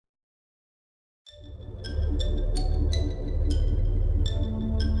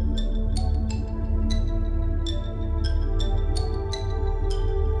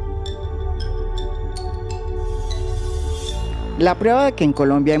La prueba de que en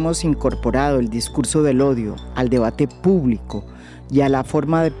Colombia hemos incorporado el discurso del odio al debate público y a la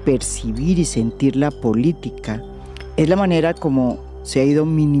forma de percibir y sentir la política es la manera como se ha ido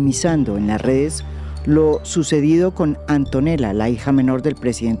minimizando en las redes lo sucedido con Antonella, la hija menor del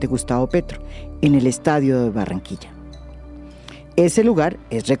presidente Gustavo Petro, en el estadio de Barranquilla. Ese lugar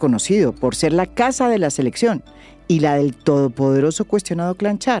es reconocido por ser la casa de la selección y la del todopoderoso cuestionado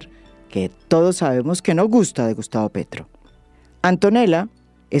clan Char, que todos sabemos que no gusta de Gustavo Petro. Antonella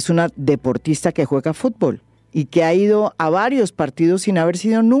es una deportista que juega fútbol y que ha ido a varios partidos sin haber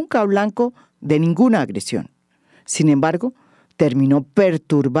sido nunca blanco de ninguna agresión. Sin embargo, terminó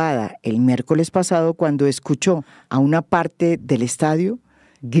perturbada el miércoles pasado cuando escuchó a una parte del estadio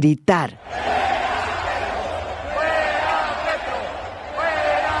gritar.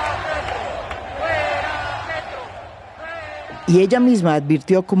 Y ella misma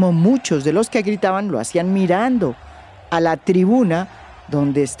advirtió como muchos de los que gritaban lo hacían mirando a la tribuna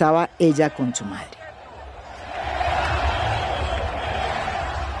donde estaba ella con su madre.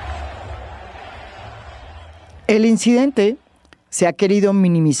 El incidente se ha querido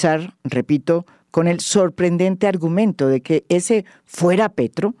minimizar, repito, con el sorprendente argumento de que ese fuera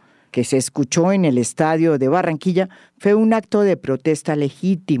Petro, que se escuchó en el estadio de Barranquilla, fue un acto de protesta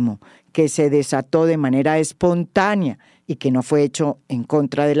legítimo que se desató de manera espontánea y que no fue hecho en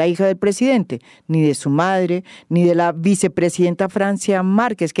contra de la hija del presidente, ni de su madre, ni de la vicepresidenta Francia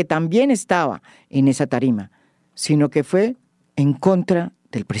Márquez, que también estaba en esa tarima, sino que fue en contra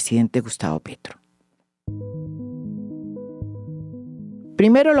del presidente Gustavo Petro.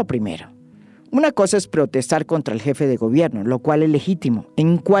 Primero lo primero. Una cosa es protestar contra el jefe de gobierno, lo cual es legítimo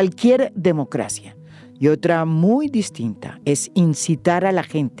en cualquier democracia. Y otra muy distinta es incitar a la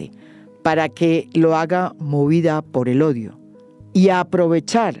gente para que lo haga movida por el odio y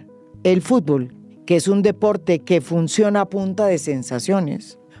aprovechar el fútbol, que es un deporte que funciona a punta de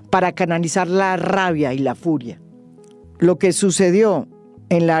sensaciones, para canalizar la rabia y la furia. Lo que sucedió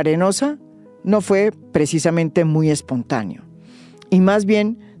en la Arenosa no fue precisamente muy espontáneo, y más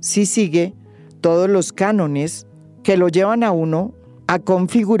bien sí sigue todos los cánones que lo llevan a uno a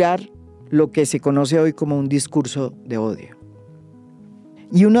configurar lo que se conoce hoy como un discurso de odio.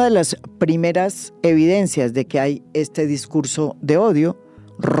 Y una de las primeras evidencias de que hay este discurso de odio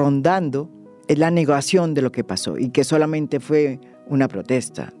rondando es la negación de lo que pasó y que solamente fue una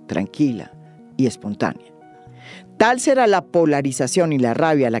protesta tranquila y espontánea. Tal será la polarización y la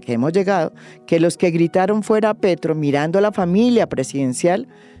rabia a la que hemos llegado que los que gritaron fuera Petro mirando a la familia presidencial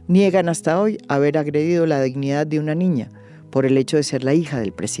niegan hasta hoy haber agredido la dignidad de una niña por el hecho de ser la hija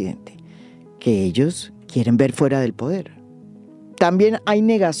del presidente, que ellos quieren ver fuera del poder. También hay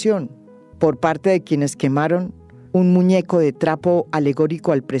negación por parte de quienes quemaron un muñeco de trapo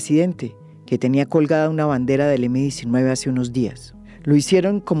alegórico al presidente que tenía colgada una bandera del M-19 hace unos días. Lo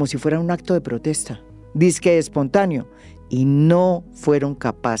hicieron como si fuera un acto de protesta, dizque espontáneo, y no fueron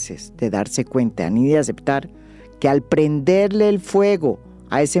capaces de darse cuenta ni de aceptar que al prenderle el fuego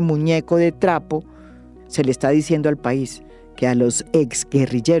a ese muñeco de trapo, se le está diciendo al país que a los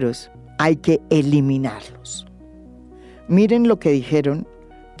exguerrilleros hay que eliminarlos. Miren lo que dijeron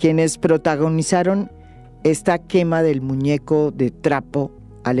quienes protagonizaron esta quema del muñeco de trapo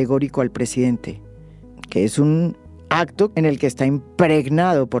alegórico al presidente, que es un acto en el que está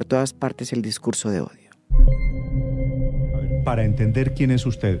impregnado por todas partes el discurso de odio. Para entender quién es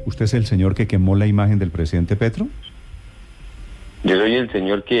usted, ¿usted es el señor que quemó la imagen del presidente Petro? Yo soy el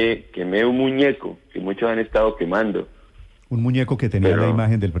señor que quemé un muñeco que muchos han estado quemando. Un muñeco que tenía la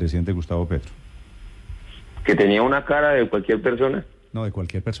imagen del presidente Gustavo Petro. ¿Que tenía una cara de cualquier persona? No, de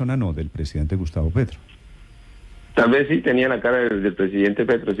cualquier persona no, del presidente Gustavo Petro. Tal vez sí tenía la cara del presidente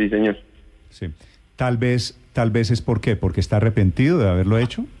Petro, sí, señor. Sí. Tal vez es ¿por qué? ¿Porque está arrepentido de haberlo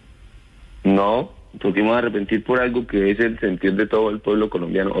hecho? No, porque vamos a arrepentir por algo que es el sentir de todo el pueblo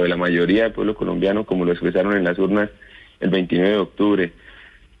colombiano, o de la mayoría del pueblo colombiano, como lo expresaron en las urnas el 29 de octubre.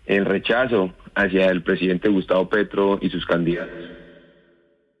 El rechazo hacia el presidente Gustavo Petro y sus candidatos.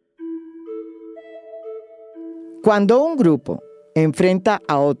 Cuando un grupo enfrenta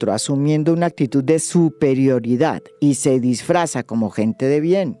a otro asumiendo una actitud de superioridad y se disfraza como gente de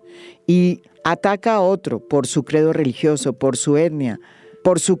bien y ataca a otro por su credo religioso, por su etnia,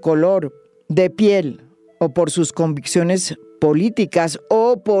 por su color de piel o por sus convicciones políticas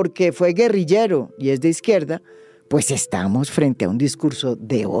o porque fue guerrillero y es de izquierda, pues estamos frente a un discurso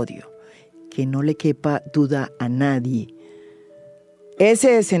de odio, que no le quepa duda a nadie.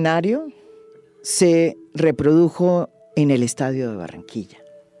 Ese escenario se reprodujo en el estadio de Barranquilla,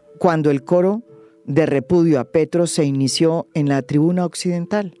 cuando el coro de repudio a Petro se inició en la tribuna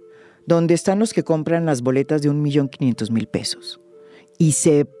occidental, donde están los que compran las boletas de 1.500.000 pesos. Y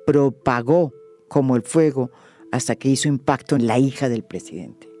se propagó como el fuego hasta que hizo impacto en la hija del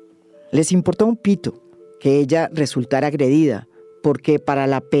presidente. Les importó un pito que ella resultara agredida, porque para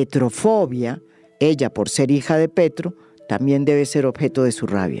la petrofobia, ella, por ser hija de Petro, también debe ser objeto de su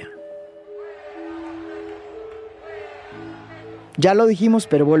rabia. Ya lo dijimos,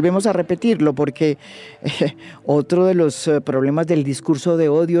 pero volvemos a repetirlo porque otro de los problemas del discurso de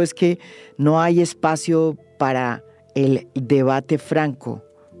odio es que no hay espacio para el debate franco,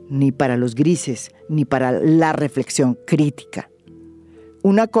 ni para los grises, ni para la reflexión crítica.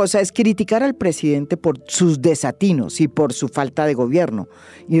 Una cosa es criticar al presidente por sus desatinos y por su falta de gobierno,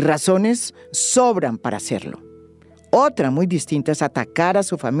 y razones sobran para hacerlo. Otra muy distinta es atacar a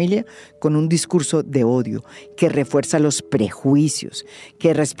su familia con un discurso de odio que refuerza los prejuicios,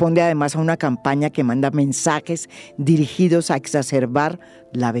 que responde además a una campaña que manda mensajes dirigidos a exacerbar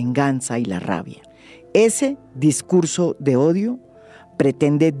la venganza y la rabia. Ese discurso de odio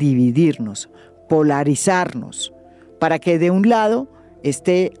pretende dividirnos, polarizarnos, para que de un lado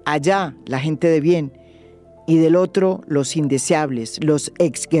esté allá la gente de bien y del otro los indeseables, los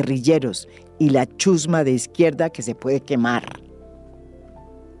exguerrilleros y la chusma de izquierda que se puede quemar.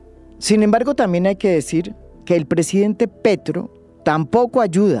 Sin embargo, también hay que decir que el presidente Petro tampoco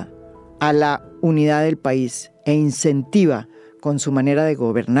ayuda a la unidad del país e incentiva con su manera de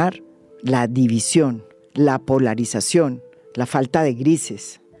gobernar la división, la polarización, la falta de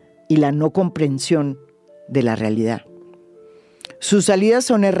grises y la no comprensión de la realidad. Sus salidas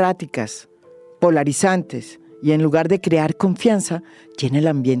son erráticas, polarizantes, y en lugar de crear confianza, llena el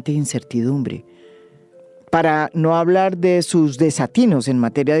ambiente de incertidumbre. Para no hablar de sus desatinos en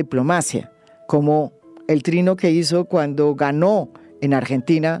materia de diplomacia, como el trino que hizo cuando ganó en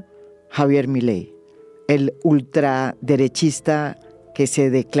Argentina Javier Milei, el ultraderechista que se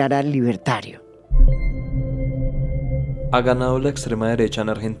declara libertario. Ha ganado la extrema derecha en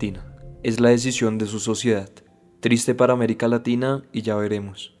Argentina. Es la decisión de su sociedad. Triste para América Latina y ya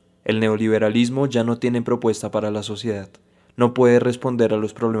veremos. El neoliberalismo ya no tiene propuesta para la sociedad. No puede responder a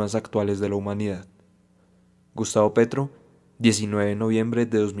los problemas actuales de la humanidad. Gustavo Petro, 19 de noviembre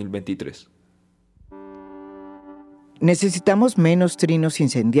de 2023. Necesitamos menos trinos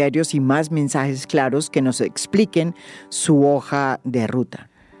incendiarios y más mensajes claros que nos expliquen su hoja de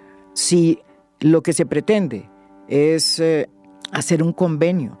ruta. Si lo que se pretende es hacer un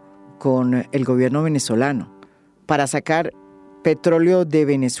convenio con el gobierno venezolano para sacar petróleo de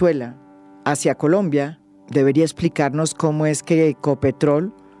Venezuela hacia Colombia, debería explicarnos cómo es que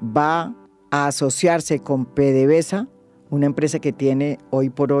Ecopetrol va a asociarse con PDVSA, una empresa que tiene hoy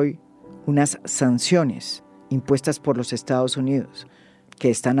por hoy unas sanciones impuestas por los Estados Unidos que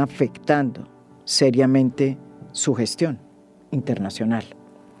están afectando seriamente su gestión internacional.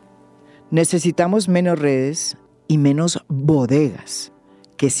 Necesitamos menos redes y menos bodegas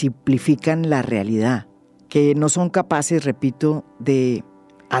que simplifican la realidad, que no son capaces, repito, de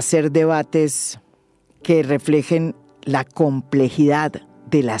hacer debates que reflejen la complejidad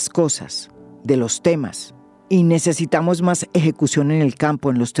de las cosas, de los temas. Y necesitamos más ejecución en el campo,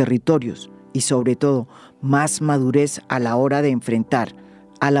 en los territorios, y sobre todo, más madurez a la hora de enfrentar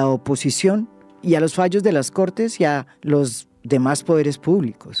a la oposición y a los fallos de las Cortes y a los demás poderes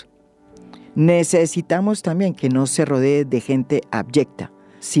públicos. Necesitamos también que no se rodee de gente abyecta,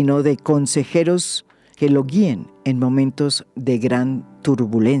 sino de consejeros que lo guíen en momentos de gran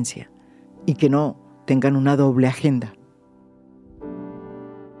turbulencia y que no tengan una doble agenda.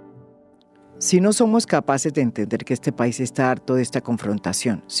 Si no somos capaces de entender que este país está harto de esta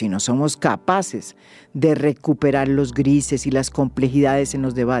confrontación, si no somos capaces de recuperar los grises y las complejidades en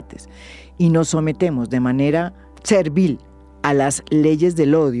los debates y nos sometemos de manera servil a las leyes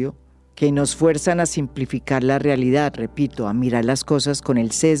del odio que nos fuerzan a simplificar la realidad, repito, a mirar las cosas con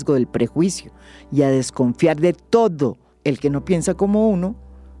el sesgo del prejuicio y a desconfiar de todo el que no piensa como uno,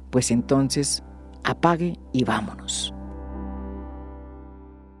 pues entonces apague y vámonos.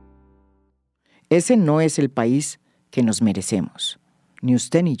 Ese no es el país que nos merecemos, ni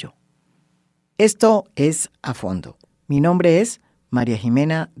usted ni yo. Esto es A Fondo. Mi nombre es María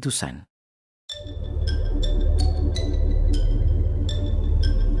Jimena Duzán.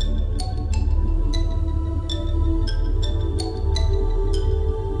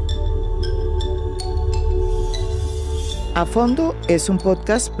 A Fondo es un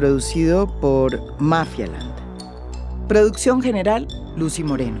podcast producido por Mafialand. Producción general, Lucy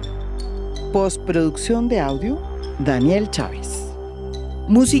Moreno. Postproducción de audio, Daniel Chávez.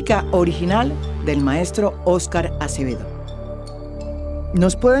 Música original del maestro Óscar Acevedo.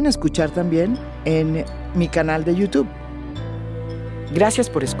 Nos pueden escuchar también en mi canal de YouTube. Gracias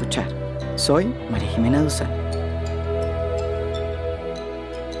por escuchar. Soy María Jimena Duzán.